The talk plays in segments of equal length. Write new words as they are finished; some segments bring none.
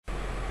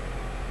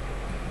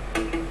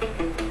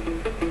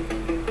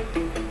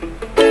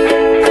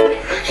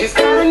She's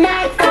got a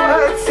knife for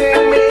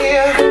hurting me.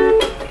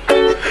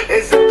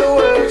 Is it the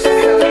word she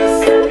says?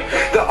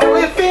 The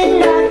only thing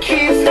that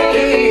keeps me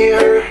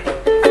here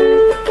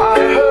are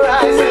her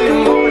eyes in the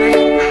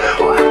morning.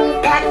 Oh,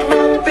 I've packed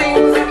my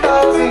things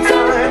 1,000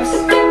 times.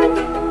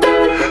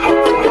 Oh,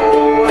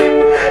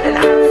 and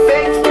I've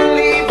faked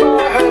believe all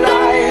her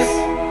lies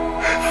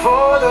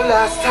for the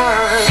last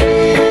time.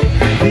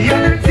 The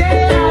other day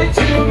I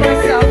drew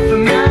myself a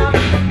map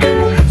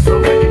so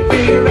I could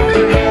figure out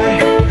her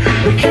head.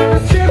 The camera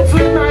stripped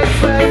with my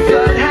sweat,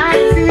 blood had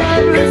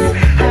tears,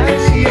 and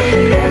she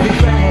ate every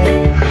thread.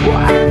 Well,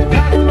 I've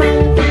packed my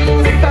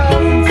things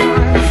 1,000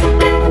 times.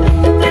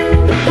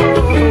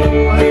 Oh,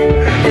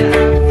 and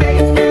I've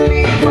faked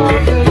believe all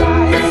the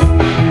lies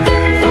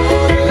for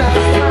the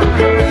last time.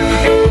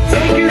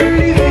 Take it or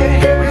leave it,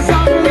 'cause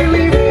I'm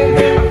really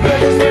leaving. I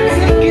purchased my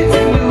ticket to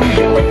New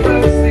York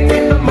first thing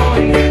in the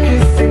morning,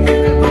 kissing you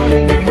good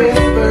morning and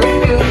whisper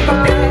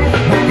goodbye.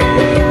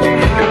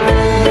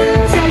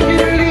 Take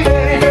it or leave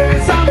it,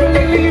 'cause I'm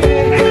really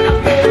leaving. I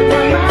made up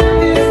my mind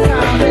this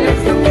time.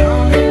 There's no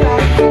coming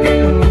back for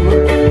you.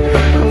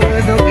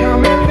 There's no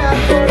coming back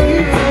for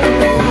you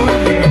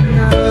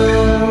now.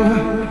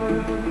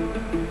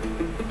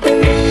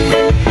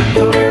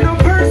 Don't let no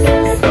person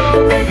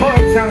spoke 4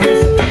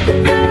 times.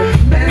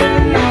 Better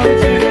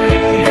knowledge in her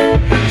head.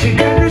 She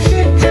got her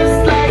shit just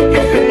like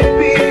a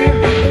baby.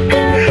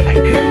 I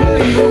couldn't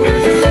believe the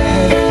words she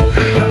said.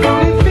 The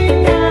only thing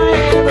I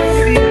ever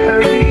see her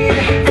read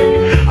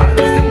are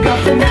those and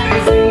gossip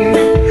magazines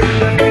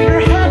that made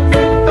her head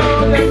with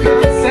all the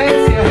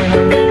nonsense,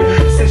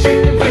 yeah. Said she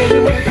can fit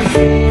it with the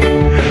scene.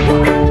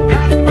 Well, I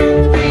packed my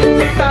things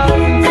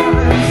 1,000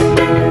 times.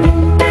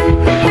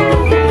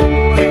 Oh,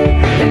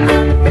 and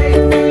I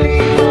faked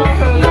believe all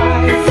her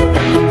lies for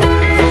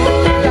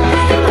the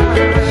last time.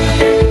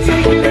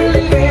 Take it or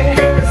leave it,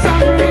 'cause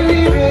I'm really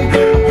leaving.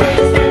 I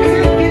purchased my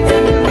ticket to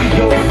New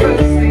York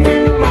first thing in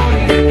the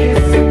morning,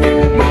 kissing you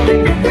good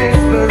morning and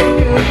whispering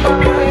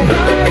goodbye.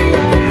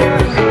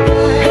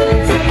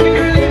 Take it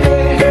or leave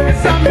it,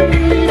 'cause I'm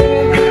really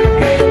leaving. I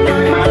made up my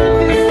mind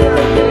this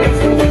time. There's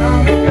no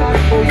coming back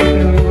for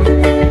you.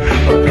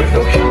 Oh, there's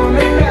no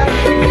coming back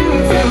for you.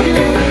 Tell me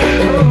that.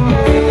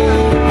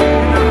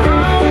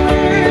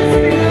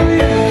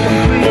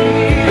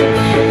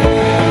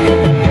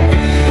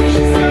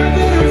 She's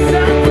loving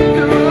herself with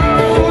her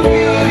own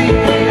beauty.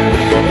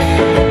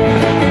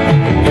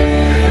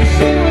 And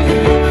she was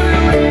born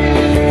and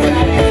raised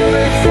at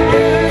Texas.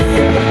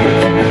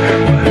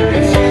 But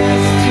her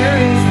gesture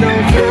is no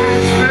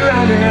match for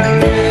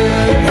others.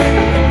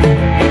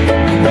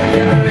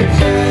 Her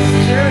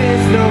gesture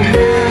is no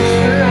match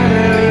for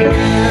others.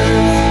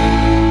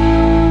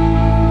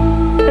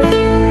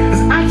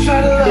 'Cause I try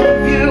to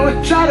love you, I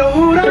try to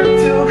hold